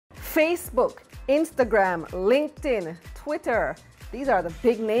Facebook, Instagram, LinkedIn, Twitter. These are the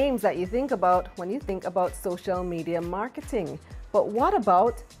big names that you think about when you think about social media marketing. But what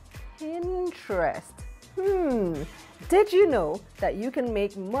about Pinterest? Did you know that you can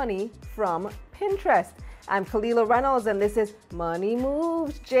make money from Pinterest? I'm Kalila Reynolds, and this is Money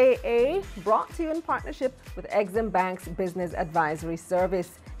Moves JA, brought to you in partnership with Exim Bank's Business Advisory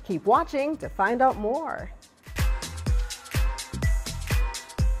Service. Keep watching to find out more.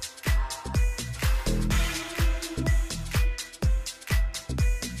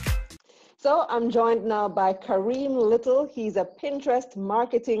 So I'm joined now by Kareem Little. He's a Pinterest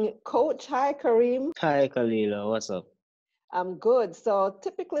marketing coach. Hi, Kareem. Hi, Kalila. What's up? I'm good. So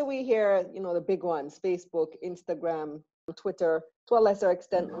typically we hear, the big ones, Facebook, Instagram, Twitter, to a lesser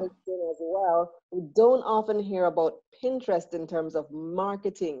extent, LinkedIn as well. We don't often hear about Pinterest in terms of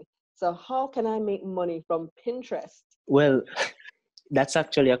marketing. So how can I make money from Pinterest? Well, that's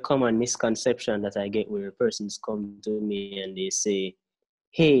actually a common misconception that I get where persons come to me and they say,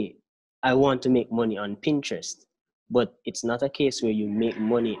 hey, I want to make money on Pinterest. But it's not a case where you make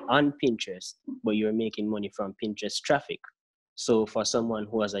money on Pinterest, but you're making money from Pinterest traffic. So for someone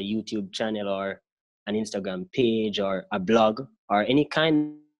who has a YouTube channel or an Instagram page or a blog or any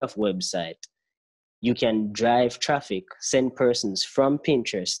kind of website, you can drive traffic, send persons from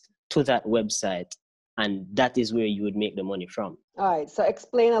Pinterest to that website, and that is where you would make the money from. All right, so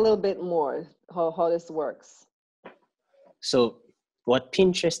explain a little bit more how this works. So what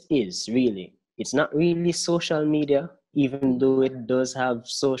Pinterest is really, it's not really social media, even though it does have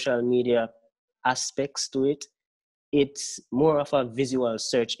social media aspects to it. It's more of a visual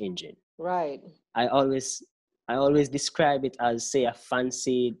search engine. Right. I always describe it as, say, a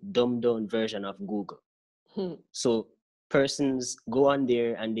fancy dumbed down version of Google. So persons go on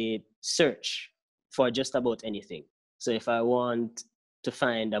there and they search for just about anything. So if I want to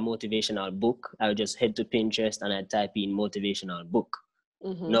find a motivational book, I'll just head to Pinterest and I type in motivational book.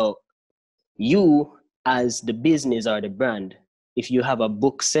 Now, you as the business or the brand, if you have a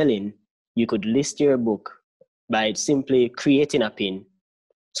book selling, you could list your book by simply creating a pin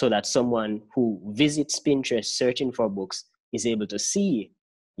so that someone who visits Pinterest searching for books is able to see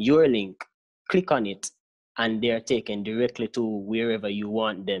your link, click on it, and they're taken directly to wherever you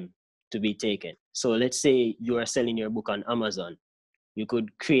want them to be taken. So let's say you are selling your book on Amazon. You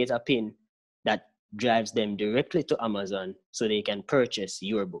could create a pin that drives them directly to Amazon so they can purchase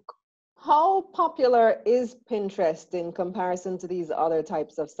your book. How popular is Pinterest in comparison to these other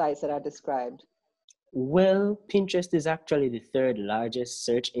types of sites that I described? Well, Pinterest is actually the third largest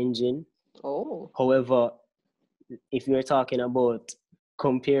search engine. Oh. However, if you're talking about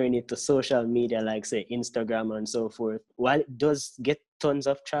comparing it to social media like, say, Instagram and so forth, while it does get tons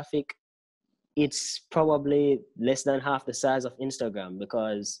of traffic, it's probably less than half the size of Instagram,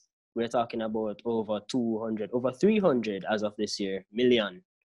 because we're talking about over 300 as of this year, million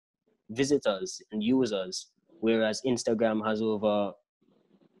visitors and users, whereas Instagram has over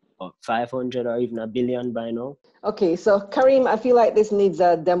 500 or even a billion by now. Okay, so Kareem, I feel like this needs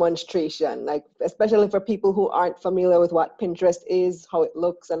a demonstration, like especially for people who aren't familiar with what Pinterest is, how it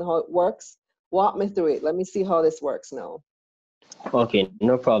looks and how it works. Walk me through it. Let me see how this works now. Okay,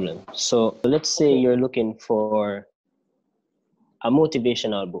 no problem. So let's say you're looking for a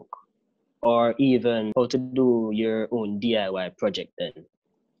motivational book or even how to do your own DIY project then.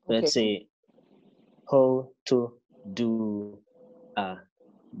 Let's say how to do a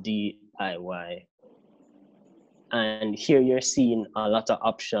DIY. And here you're seeing a lot of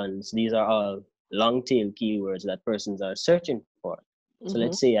options. These are all long tail keywords that persons are searching for. So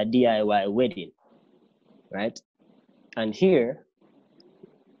let's say a DIY wedding, right? And here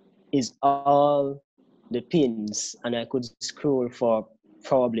is all the pins, and I could scroll for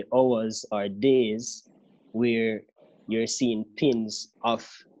probably hours or days where you're seeing pins of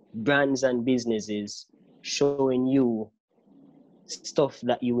brands and businesses showing you stuff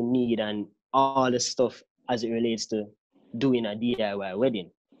that you need and all the stuff as it relates to doing a DIY wedding.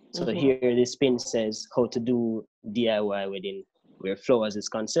 So here this pin says how to do DIY wedding where flowers is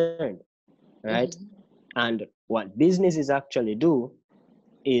concerned, right? And what businesses actually do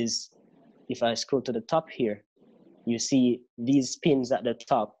is, if I scroll to the top here, you see these pins at the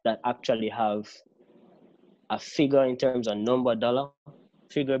top that actually have a figure in terms of number dollar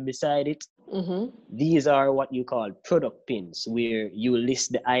figure beside it. These are what you call product pins, where you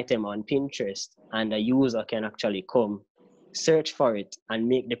list the item on Pinterest and a user can actually come search for it and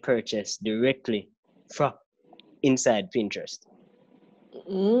make the purchase directly from inside Pinterest.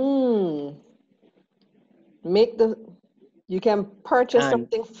 You can purchase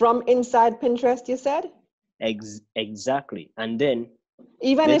something from inside Pinterest, you said? Exactly. And then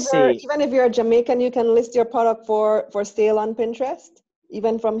Let's say, Even if you're Jamaican, you can list your product for sale on Pinterest,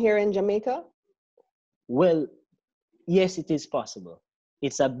 even from here in Jamaica. well, yes, it is possible.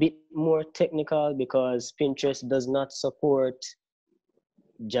 It's a bit more technical because Pinterest does not support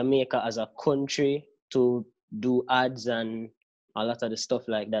Jamaica as a country to do ads, and a lot of the stuff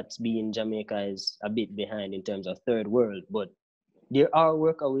like that being Jamaica is a bit behind in terms of third world. But there are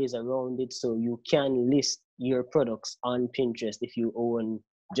workaways around it, so you can list your products on Pinterest if you own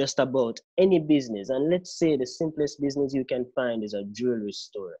just about any business. And let's say the simplest business you can find is a jewelry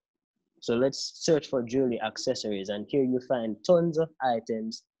store. So let's search for jewelry accessories, and here you find tons of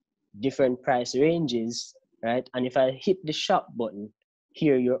items, different price ranges, right? And if I hit the shop button,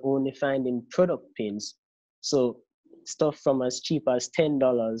 here you're only finding product pins. So stuff from as cheap as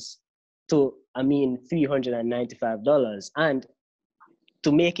 $10 to, $395. And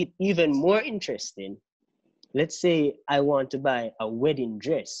to make it even more interesting, let's say I want to buy a wedding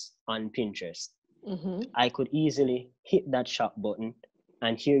dress on Pinterest. I could easily hit that shop button,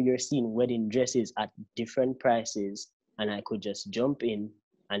 and here you're seeing wedding dresses at different prices, and I could just jump in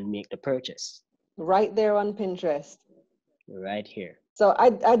and make the purchase. Right there on Pinterest. Right here. So I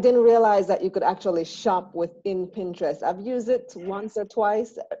didn't realize that you could actually shop within Pinterest. I've used it once or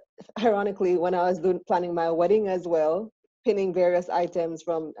twice, ironically, when I was planning my wedding as well, pinning various items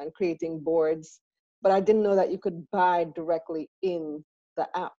from and creating boards. But I didn't know that you could buy directly in the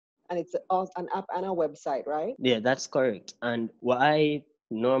app. And it's an app and a website, right? Yeah, that's correct. And what I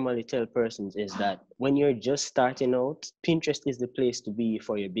normally tell persons is that when you're just starting out, Pinterest is the place to be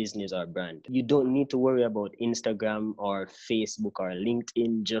for your business or brand. You don't need to worry about Instagram or Facebook or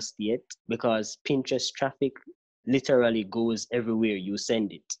LinkedIn just yet, because Pinterest traffic literally goes everywhere you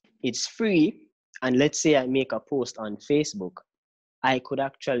send it. It's free. And let's say I make a post on Facebook, I could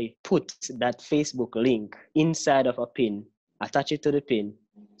actually put that Facebook link inside of a pin, attach it to the pin,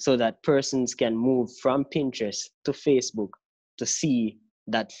 so that persons can move from Pinterest to Facebook to see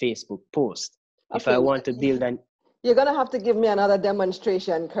that Facebook post. If I Okay, want to build an you're gonna have to give me another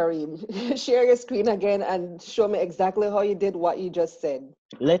demonstration, Kareem. Share your screen again and show me exactly how you did what you just said.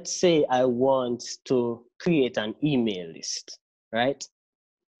 let's say I want to create an email list, right?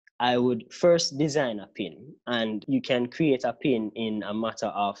 I would first design a pin, and you can create a pin in a matter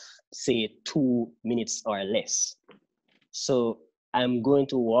of, say, 2 minutes or less. So I'm going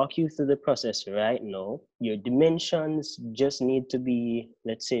to walk you through the process right now. Your dimensions just need to be,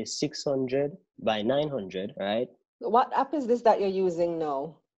 let's say, 600 by 900, right? What app is this that you're using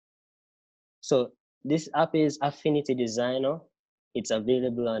now? So this app is Affinity Designer. It's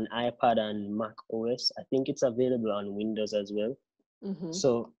available on iPad and Mac OS. I think it's available on Windows as well.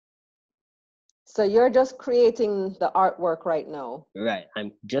 So So you're just creating the artwork right now. right,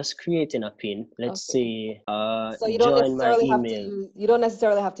 I'm just creating a pin. Let's Okay. say So join my email. you don't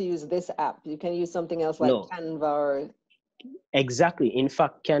necessarily have to use this app. You can use something else like No, Canva or exactly. In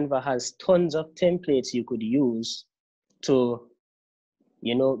fact, Canva has tons of templates you could use to,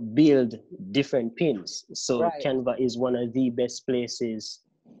 build different pins. So right. Canva is one of the best places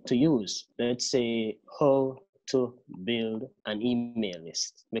to use. Let's say how to build an email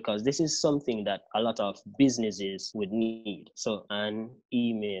list, because this is something that a lot of businesses would need. So an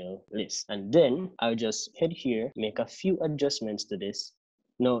email list, and then I'll just head here, make a few adjustments to this.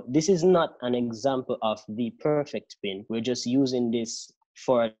 No, this is not an example of the perfect pin. We're just using this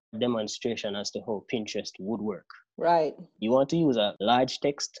for a demonstration as to how Pinterest would work. Right. You want to use a large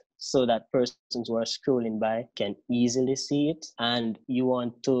text so that persons who are scrolling by can easily see it. And you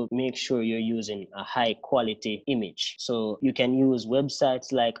want to make sure you're using a high quality image. So you can use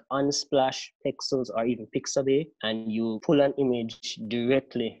websites like Unsplash, Pexels, or even Pixabay, and you pull an image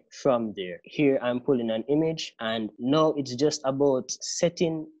directly from there. Here I'm pulling an image, and now it's just about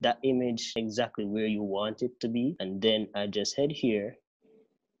setting that image exactly where you want it to be. And then I just head here,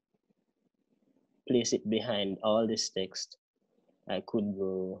 place it behind all this text. I could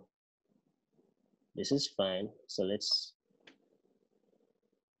go, this is fine. So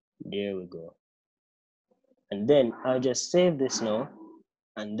there we go. And then I'll just save this now.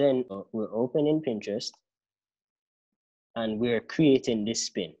 And then we're opening Pinterest and we're creating this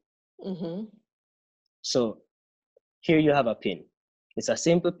pin. So here you have a pin. It's a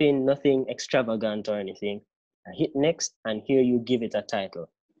simple pin, nothing extravagant or anything. I hit next, and here you give it a title.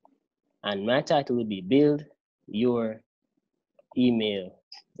 And my title will be Build Your Email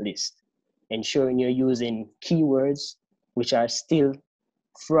List, ensuring you're using keywords which are still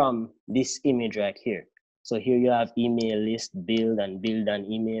from this image right here. So here you have email list, build an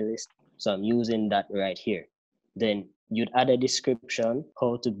email list. So I'm using that right here. Then you'd add a description,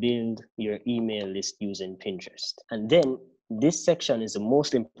 how to build your email list using Pinterest. And then this section is the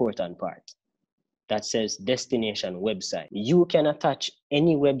most important part that says destination website. You can attach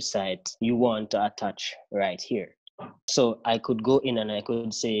any website you want to attach right here. So I could go in and I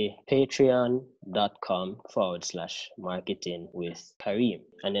could say patreon.com/marketing with Kareem.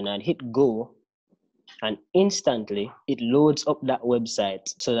 And then I'd hit go, and instantly it loads up that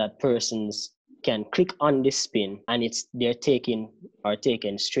website so that persons can click on this pin and they're taken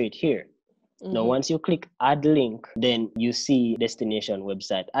straight here. Now, once you click add link, then you see destination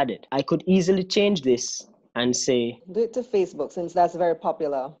website added. I could easily change this and say Do it to Facebook, since that's very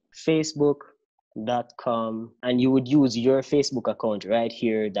popular. facebook.com, and you would use your Facebook account right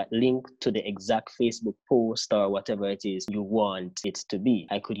here that link to the exact Facebook post or whatever it is you want it to be.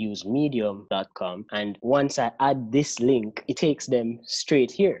 I could use medium.com, and once I add this link, it takes them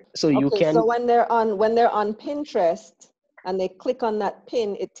straight here. So you can. So when they're on Pinterest and they click on that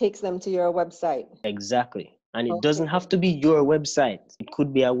pin, it takes them to your website. Exactly. And it doesn't have to be your website. It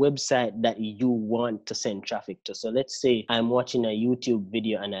could be a website that you want to send traffic to. So let's say I'm watching a YouTube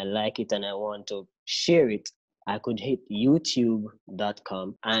video and I like it and I want to share it. I could hit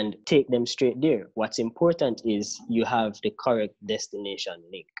youtube.com and take them straight there. What's important is you have the correct destination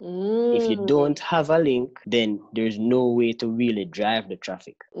link. If you don't have a link, then there's no way to really drive the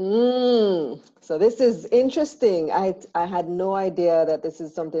traffic. So this is interesting. I had no idea that this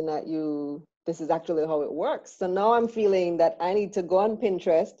is something that this is actually how it works. So now I'm feeling that I need to go on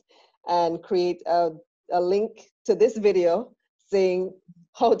Pinterest and create a link to this video saying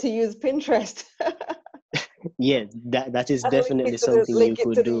how to use Pinterest. Yeah, that is definitely something you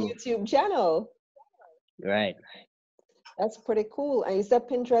could do. The YouTube channel. Right. That's pretty cool. And you said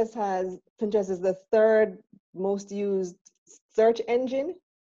Pinterest is the third most used search engine?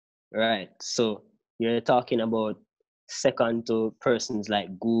 Right. So you're talking about second to persons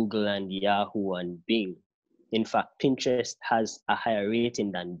like Google and Yahoo and Bing. In fact, Pinterest has a higher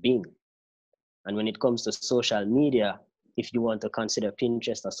rating than Bing. And when it comes to social media, if you want to consider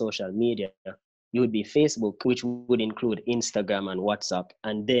Pinterest a social media, you would be Facebook, which would include Instagram and WhatsApp.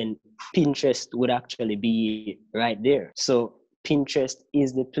 And then Pinterest would actually be right there. So Pinterest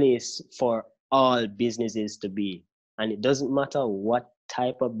is the place for all businesses to be. And it doesn't matter what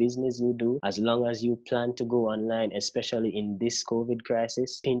type of business you do, as long as you plan to go online, especially in this COVID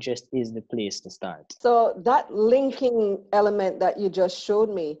crisis, Pinterest is the place to start. So that linking element that you just showed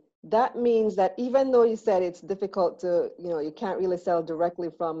me, that means that even though you said it's difficult to, you can't really sell directly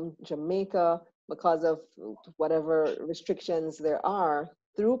from Jamaica because of whatever restrictions there are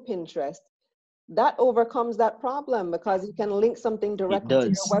through Pinterest, that overcomes that problem because you can link something directly to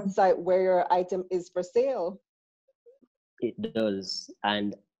your website where your item is for sale. It does.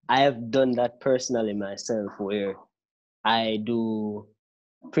 And I have done that personally myself, where I do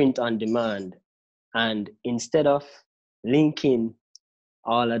print on demand. And instead of linking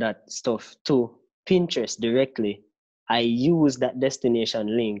all of that stuff to Pinterest directly, I use that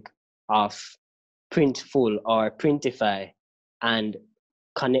destination link of Printful or Printify and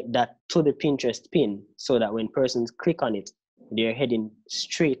connect that to the Pinterest pin so that when persons click on it, they're heading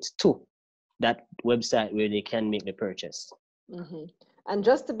straight to that website where they can make the purchase. And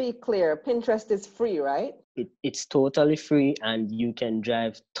just to be clear, Pinterest is free, right? It's totally free, and you can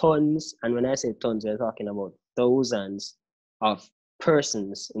drive tons. And when I say tons, we're talking about thousands of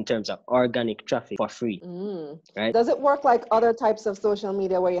persons in terms of organic traffic for free. Right? Does it work like other types of social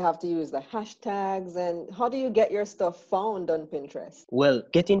media where you have to use the hashtags? And how do you get your stuff found on Pinterest? Well,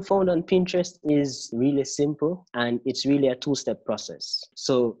 getting found on Pinterest is really simple, and it's really a two-step process.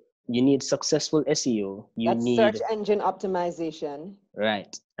 So you need successful SEO. That's search engine optimization.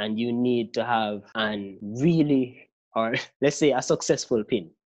 Right. And you need to have let's say a successful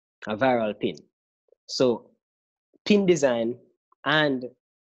pin, a viral pin. So pin design and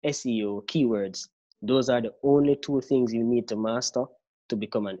SEO keywords, those are the only two things you need to master to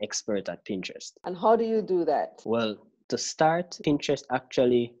become an expert at Pinterest. And how do you do that? Well, to start, Pinterest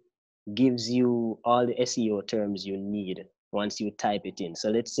actually gives you all the SEO terms you need once you type it in. So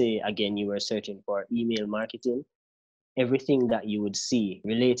let's say, again, you were searching for email marketing. Everything that you would see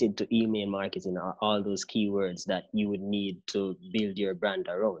related to email marketing are all those keywords that you would need to build your brand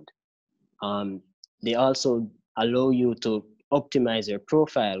around. They also allow you to optimize your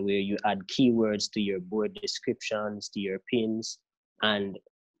profile, where you add keywords to your board descriptions, to your pins, and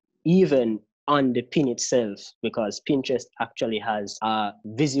even on the pin itself, because Pinterest actually has a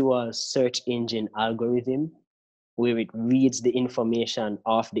visual search engine algorithm where it reads the information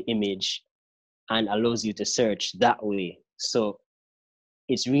of the image and allows you to search that way. So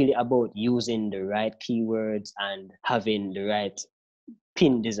it's really about using the right keywords and having the right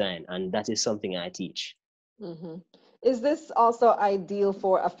pin design, and that is something I teach. Is this also ideal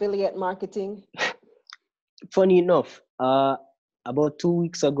for affiliate marketing? Funny enough, about 2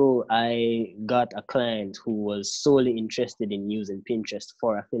 weeks ago, I got a client who was solely interested in using Pinterest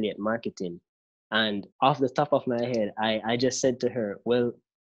for affiliate marketing. And off the top of my head, I just said to her, well,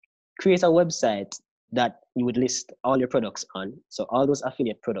 create a website that you would list all your products on. So all those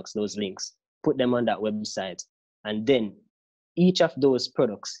affiliate products, those links, put them on that website. And then each of those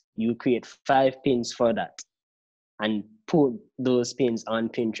products, you create 5 pins for that and put those pins on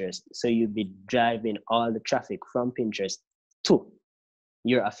Pinterest. So you'll be driving all the traffic from Pinterest to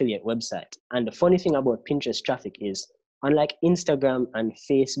your affiliate website. And the funny thing about Pinterest traffic is, unlike Instagram and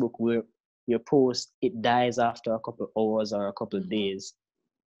Facebook, where your post, it dies after a couple of hours or a couple of days,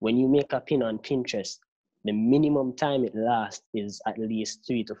 when you make a pin on Pinterest, the minimum time it lasts is at least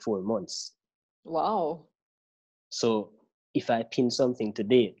 3 to 4 months. Wow. So if I pin something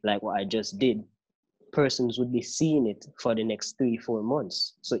today, like what I just did, persons would be seeing it for the next 3 4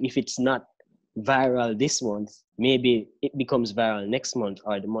 months. So if it's not viral this month, maybe it becomes viral next month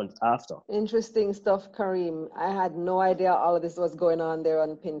or the month after. Interesting stuff, Kareem. I had no idea all of this was going on there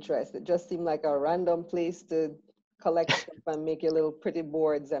on Pinterest. It just seemed like a random place to collect stuff and make your little pretty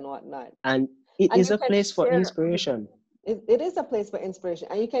boards and whatnot. And it is you a can place for share- inspiration. It is a place for inspiration.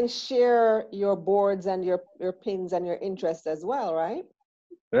 And you can share your boards and your pins and your interests as well, right?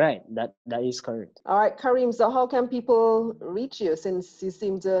 Right, that is correct. All right, Kareem, so how can people reach you, since you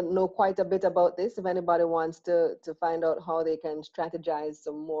seem to know quite a bit about this? If anybody wants to find out how they can strategize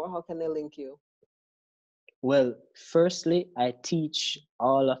some more, how can they link you? Well, firstly, I teach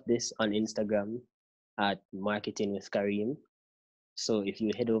all of this on Instagram at Marketing with Kareem. So if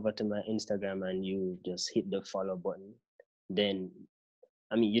you head over to my Instagram and you just hit the follow button, then,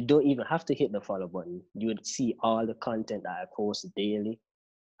 I mean, you don't even have to hit the follow button. You would see all the content that I post daily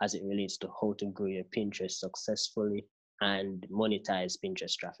as it relates to how to grow your Pinterest successfully and monetize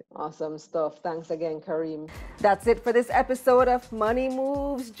Pinterest traffic. Awesome stuff. Thanks again, Kareem. That's it for this episode of Money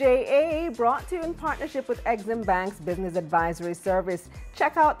Moves JA, brought to you in partnership with Exim Bank's Business Advisory Service.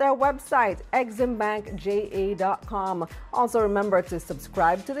 Check out their website, eximbankja.com. Also remember to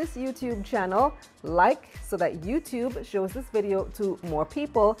subscribe to this YouTube channel, like so that YouTube shows this video to more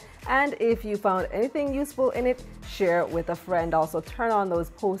people. And if you found anything useful in it, share with a friend. Also turn on those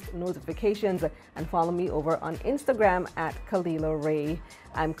post notifications and follow me over on Instagram at Kalila Ray.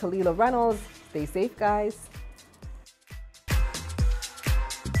 I'm Kalila Reynolds. Stay safe, guys.